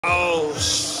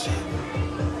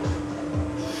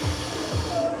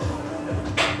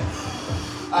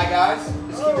Alright guys,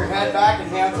 just keep your head back and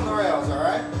hands on the rails,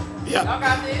 alright? Yeah. Y'all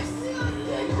got this?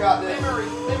 Yeah, you got this.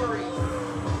 Memories.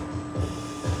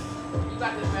 You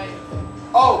got this, baby.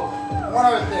 Oh, one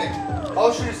other thing.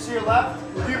 Ocean is to your left,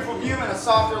 beautiful view and a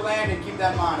softer landing, keep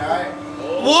that in mind, alright?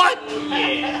 What? Oh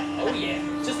yeah. Oh yeah.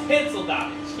 Just pencil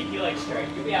dot it. Just keep your legs straight.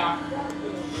 You'll be out.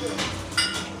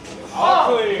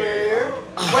 All clear.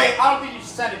 Wait, I don't think you should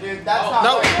send it, dude. That's not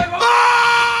No. right.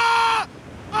 Ah!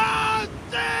 Ah!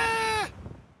 Ah!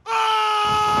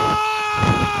 Ah!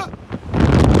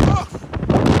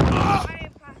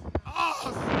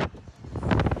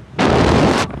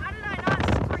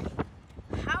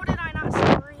 How did I not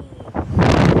scream?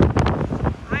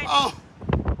 Oh!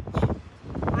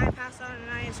 I passed out and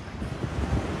I didn't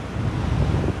scream.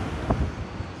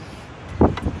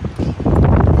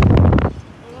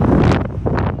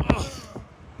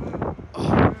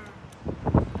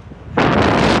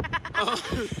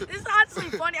 This is honestly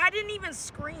funny. I didn't even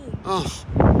scream.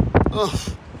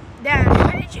 Dad,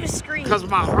 why did you scream? Because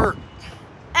my hurt.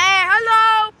 Hey,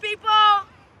 hello, people.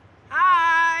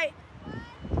 Hi.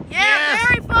 Yeah, Yes.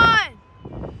 very fun.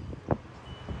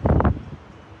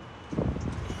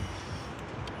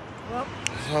 Well,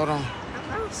 Hold on.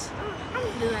 I'm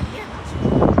gonna do that again.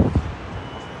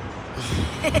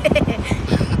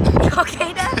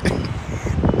 Okay, Dad.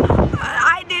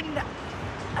 I didn't.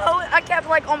 Oh, I kept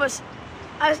like almost.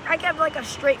 I kept like a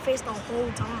straight face the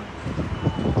whole time.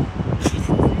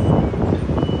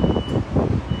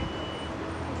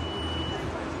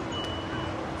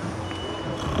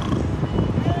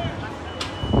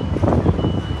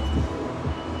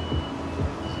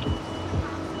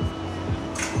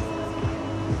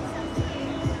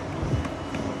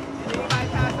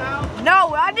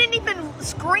 No, I didn't even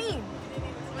scream.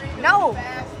 No.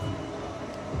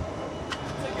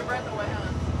 Took your breath away,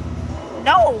 huh?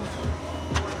 No.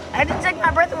 I didn't take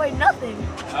my breath away, nothing.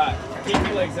 Alright, keep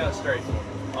your legs out straight for me.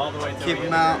 All the way to Keep the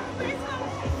them end. out.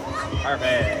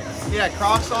 Perfect. Yeah,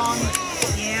 Crocs on.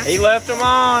 Yeah. He left them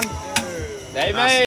on. They made